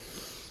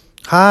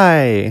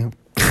Hi.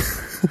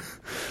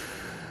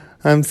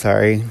 I'm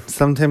sorry.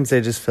 Sometimes I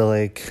just feel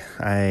like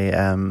I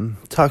am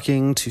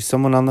talking to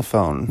someone on the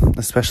phone,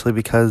 especially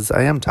because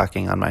I am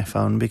talking on my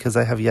phone because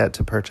I have yet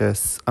to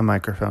purchase a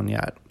microphone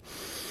yet.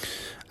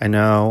 I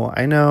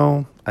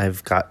know.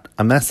 I've got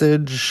a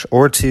message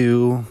or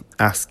two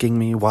asking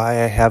me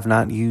why I have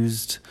not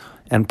used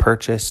and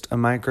purchased a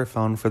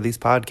microphone for these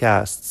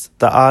podcasts.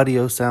 The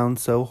audio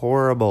sounds so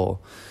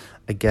horrible.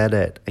 I get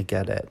it.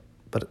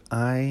 But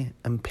I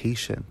am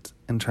patient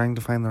and trying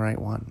to find the right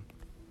one.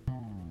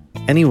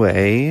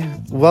 Anyway,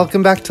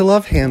 welcome back to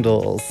Love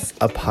Handles,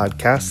 a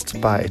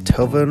podcast by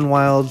Tova and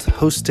Wild,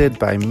 hosted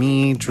by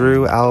me,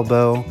 Drew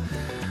Albo.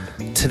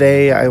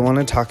 Today, I want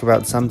to talk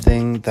about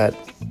something that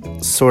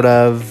sort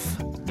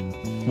of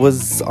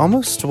was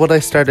almost what I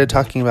started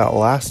talking about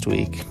last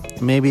week.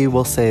 Maybe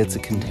we'll say it's a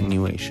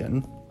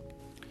continuation.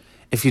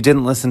 If you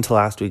didn't listen to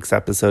last week's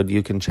episode,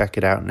 you can check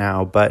it out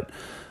now, but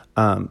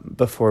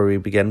before we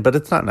begin, but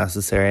it's not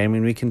necessary. I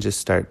mean, we can just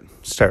start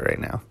right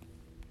now.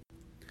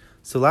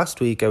 So last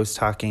week I was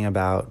talking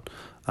about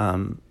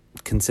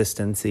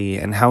consistency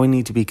and how we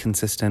need to be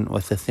consistent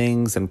with the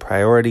things and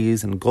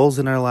priorities and goals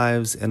in our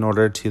lives in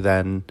order to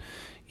then,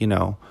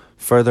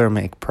 further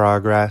make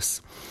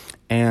progress.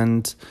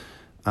 And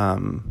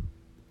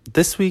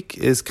this week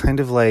is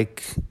kind of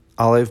like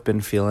all I've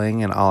been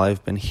feeling and all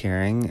I've been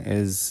hearing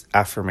is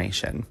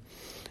affirmation.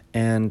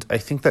 And I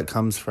think that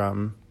comes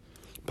from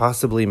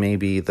possibly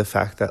maybe the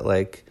fact that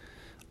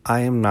I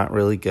am not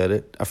really good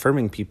at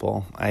affirming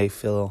people. I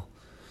feel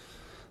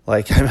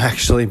like I'm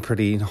actually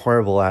pretty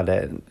horrible at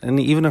it. And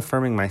even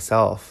affirming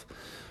myself,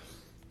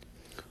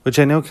 which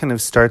I know kind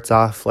of starts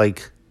off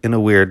in a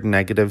weird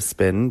negative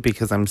spin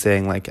because I'm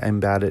saying I'm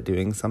bad at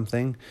doing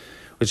something,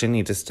 which I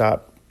need to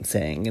stop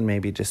saying and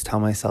maybe just tell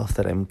myself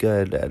that I'm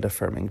good at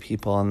affirming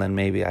people, and then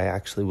maybe I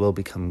actually will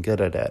become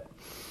good at it.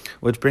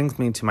 Which brings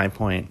me to my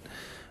point,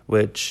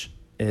 which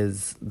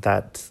is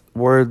that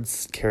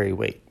words carry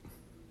weight.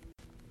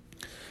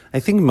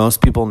 I think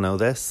most people know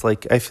this.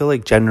 I feel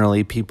like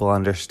generally people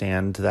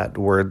understand that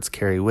words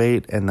carry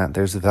weight and that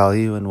there's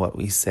value in what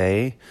we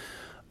say.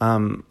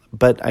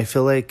 But I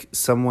feel like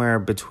somewhere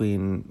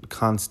between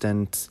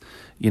constant,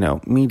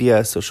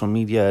 media, social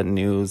media,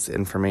 news,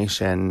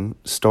 information,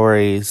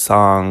 stories,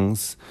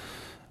 songs,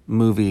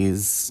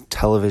 movies,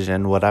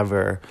 television,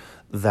 whatever,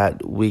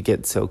 that we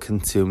get so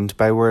consumed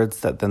by words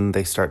that then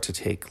they start to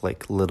take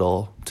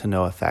little to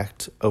no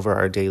effect over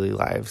our daily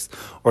lives,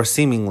 or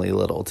seemingly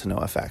little to no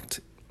effect,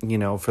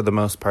 for the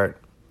most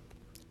part.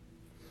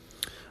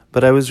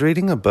 But I was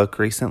reading a book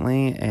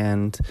recently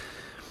and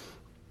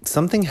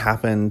something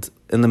happened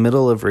in the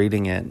middle of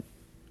reading it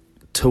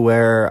to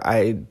where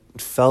I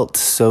felt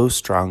so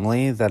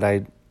strongly that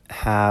I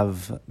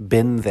have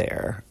been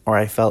there, or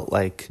I felt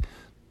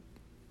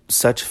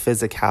such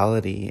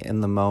physicality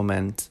in the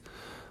moment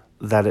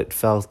that it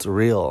felt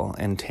real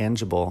and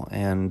tangible.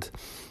 And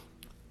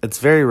it's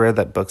very rare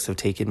that books have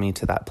taken me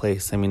to that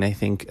place. I mean, I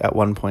think at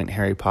one point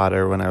Harry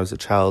Potter, when I was a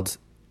child,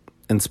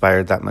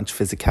 inspired that much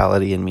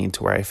physicality in me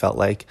to where I felt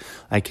like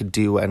I could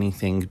do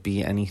anything,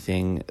 be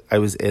anything. I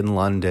was in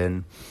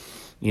London,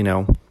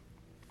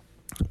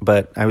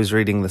 but I was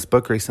reading this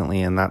book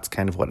recently and that's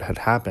kind of what had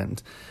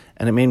happened.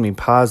 And it made me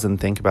pause and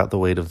think about the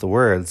weight of the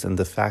words and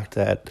the fact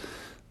that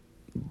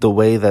the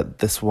way that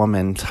this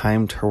woman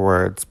timed her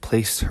words,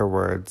 placed her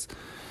words,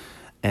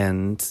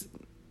 and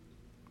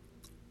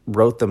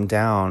wrote them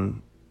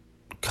down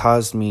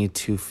caused me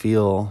to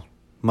feel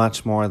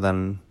much more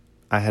than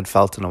I had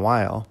felt in a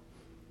while,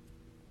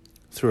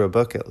 through a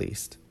book at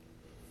least.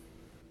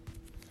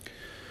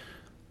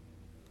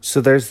 So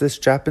there's this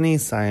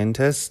Japanese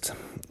scientist,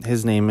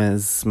 his name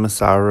is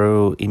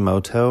Masaru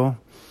Emoto,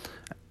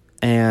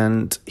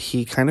 and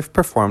he kind of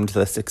performed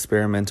this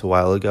experiment a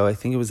while ago, I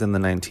think it was in the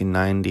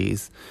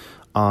 1990s,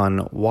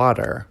 on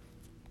water.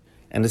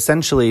 And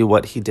essentially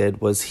what he did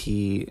was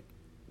he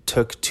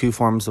took two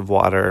forms of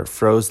water,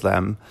 froze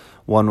them.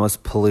 One was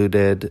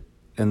polluted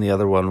and the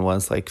other one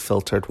was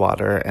filtered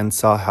water, and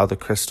saw how the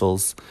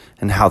crystals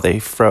and how they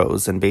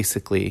froze. And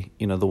basically,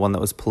 the one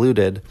that was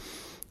polluted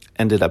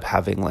ended up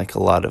having a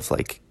lot of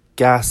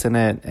gas in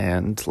it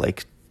and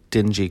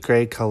dingy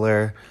gray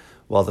color,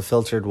 while the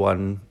filtered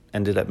one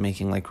ended up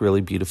making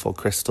really beautiful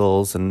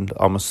crystals and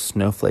almost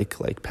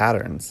snowflake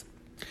patterns.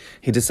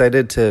 He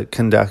decided to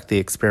conduct the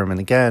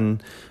experiment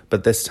again,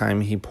 but this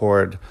time he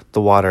poured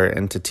the water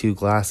into two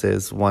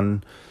glasses,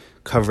 one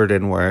covered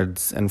in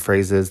words and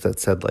phrases that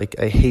said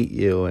I hate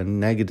you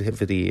and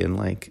negativity and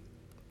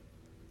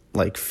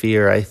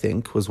fear, I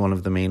think was one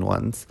of the main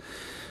ones.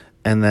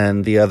 And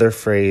then the other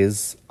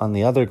phrase on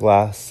the other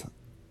glass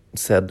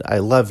said I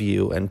love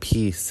you and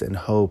peace and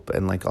hope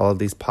and all of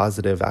these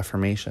positive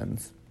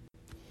affirmations.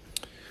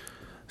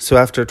 So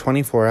after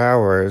 24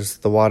 hours,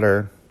 the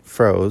water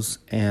froze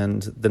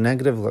and the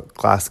negative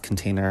glass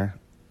container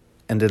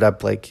ended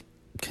up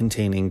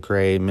containing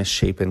gray,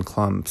 misshapen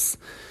clumps.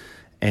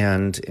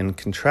 And in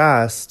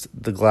contrast,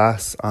 the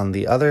glass in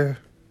the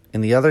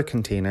other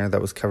container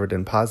that was covered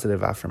in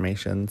positive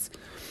affirmations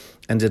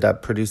ended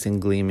up producing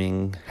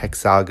gleaming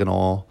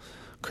hexagonal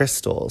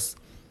crystals.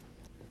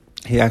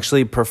 He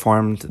actually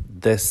performed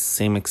this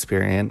same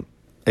experiment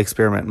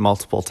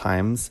multiple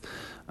times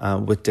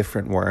with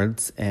different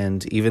words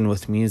and even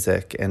with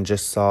music, and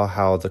just saw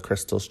how the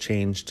crystals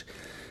changed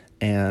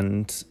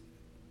and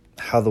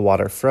how the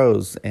water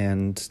froze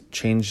and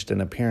changed in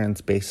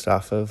appearance based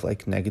off of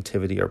like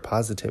negativity or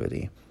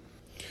positivity.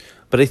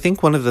 But I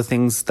think one of the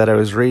things that I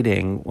was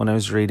reading when I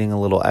was reading a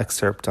little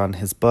excerpt on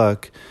his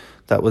book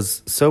that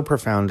was so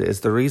profound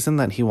is the reason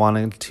that he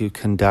wanted to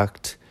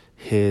conduct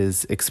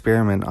his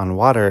experiment on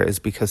water is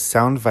because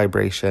sound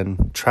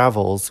vibration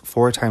travels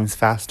 4 times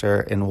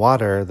faster in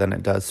water than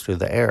it does through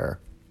the air.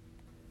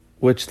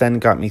 Which then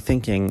got me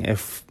thinking,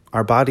 if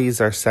our bodies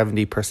are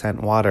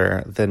 70%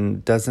 water,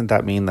 then doesn't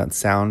that mean that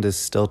sound is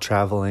still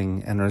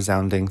traveling and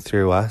resounding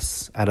through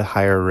us at a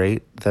higher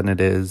rate than it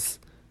is,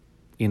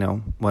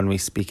 when we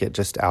speak it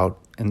just out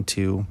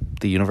into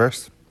the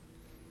universe?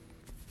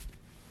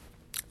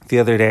 The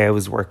other day I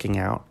was working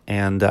out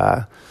and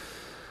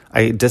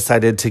I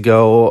decided to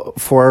go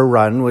for a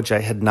run, which I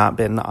had not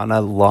been on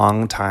a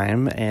long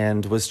time,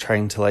 and was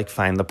trying to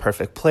find the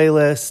perfect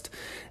playlist.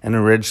 And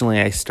originally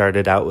I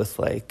started out with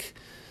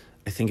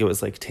I think it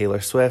was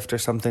Taylor Swift or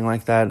something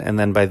like that. And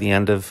then by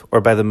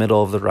the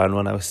middle of the run,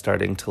 when I was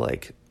starting to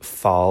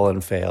fall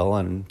and fail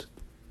and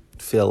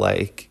feel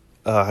like,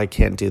 I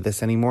can't do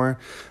this anymore,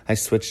 I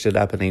switched it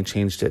up and I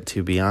changed it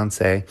to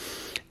Beyonce.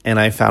 And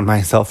I found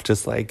myself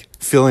just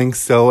feeling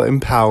so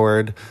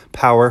empowered,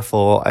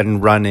 powerful,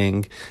 and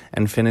running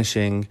and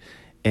finishing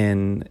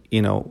in,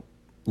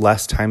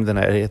 less time than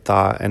I had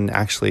thought. And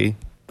actually,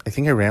 I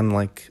think I ran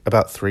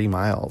about 3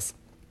 miles.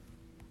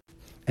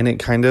 And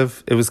it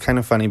was kind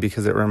of funny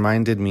because it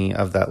reminded me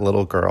of that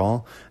little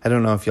girl. I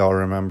don't know if y'all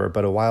remember,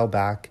 but a while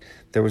back,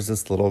 there was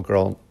this little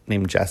girl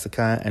named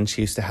Jessica, and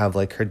she used to have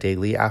her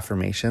daily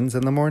affirmations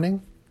in the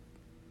morning.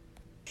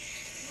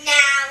 Now,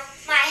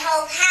 my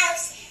whole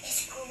house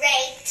is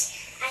great.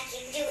 I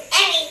can do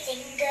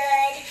anything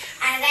good.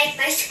 I like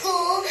my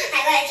school.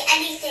 I like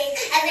anything.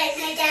 I like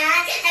my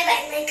dad. I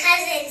like my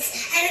cousins.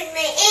 I like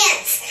my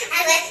aunts. I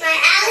like my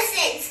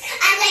Allisons.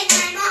 I like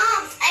my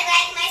moms. I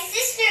like my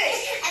sisters.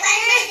 I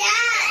like my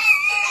dad.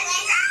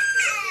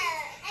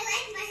 I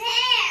like my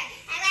hair.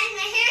 I like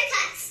my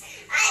haircuts.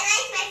 I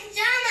like my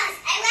pajamas.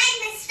 I like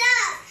my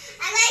stuff.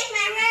 I like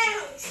my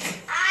rooms.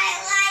 I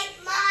like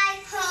my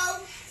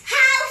whole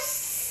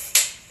house.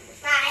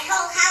 My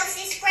whole house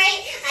is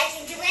great. I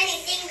can do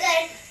anything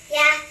good.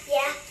 Yeah.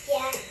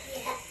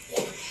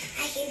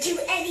 I can do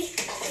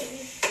anything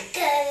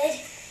good.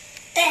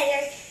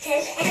 Better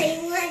than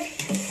anyone.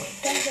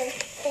 Better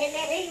than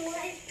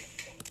anyone.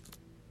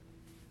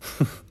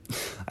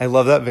 I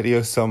love that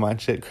video so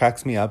much. It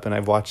cracks me up, and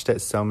I've watched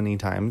it so many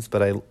times,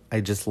 but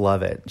I just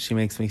love it. She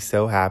makes me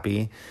so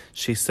happy.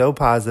 She's so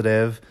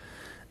positive.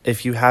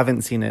 If you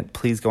haven't seen it,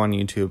 please go on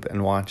YouTube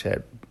and watch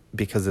it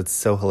because it's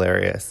so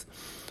hilarious.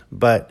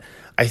 But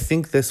I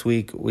think this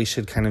week we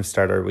should kind of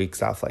start our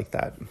weeks off like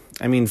that.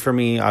 I mean, for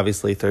me,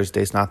 obviously,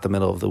 Thursday's not the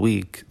middle of the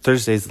week.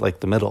 Thursday's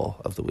the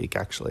middle of the week,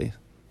 actually.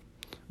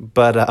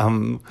 But,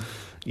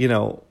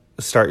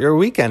 start your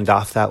weekend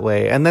off that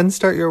way, and then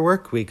start your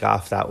work week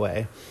off that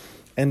way.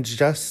 And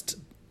just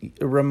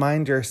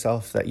remind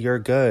yourself that you're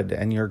good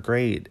and you're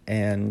great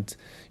and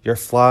your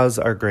flaws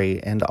are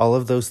great and all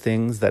of those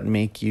things that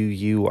make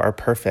you are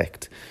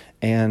perfect.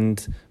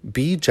 And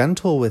be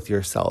gentle with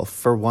yourself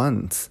for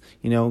once.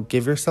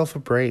 Give yourself a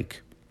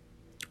break.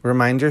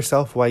 Remind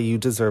yourself why you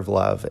deserve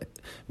love,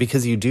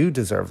 because you do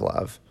deserve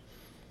love.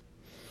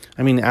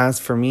 I mean, as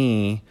for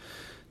me,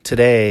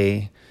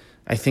 today,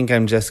 I think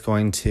I'm just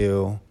going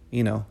to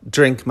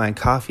drink my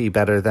coffee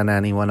better than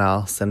anyone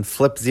else and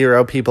flip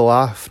 0 people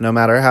off no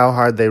matter how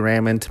hard they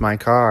ram into my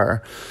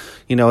car.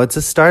 It's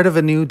a start of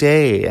a new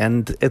day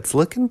and it's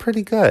looking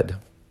pretty good.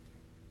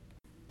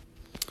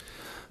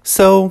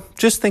 So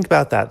just think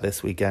about that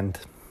this weekend.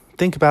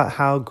 Think about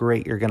how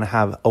great you're going to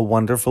have a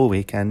wonderful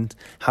weekend,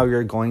 how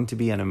you're going to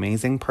be an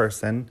amazing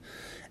person,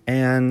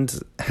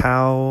 and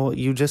how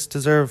you just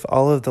deserve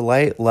all of the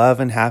light,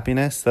 love, and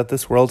happiness that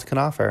this world can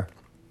offer.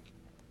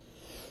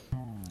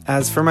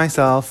 As for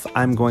myself,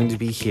 I'm going to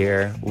be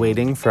here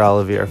waiting for all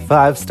of your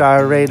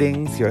 5-star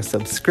ratings, your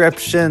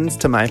subscriptions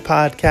to my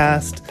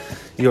podcast,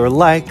 your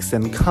likes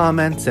and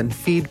comments and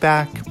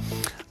feedback.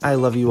 I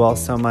love you all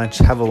so much.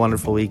 Have a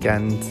wonderful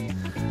weekend.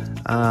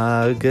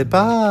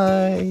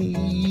 Goodbye.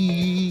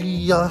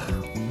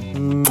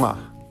 Mwah.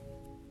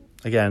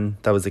 Again,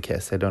 that was a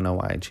kiss. I don't know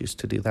why I choose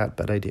to do that,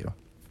 but I do.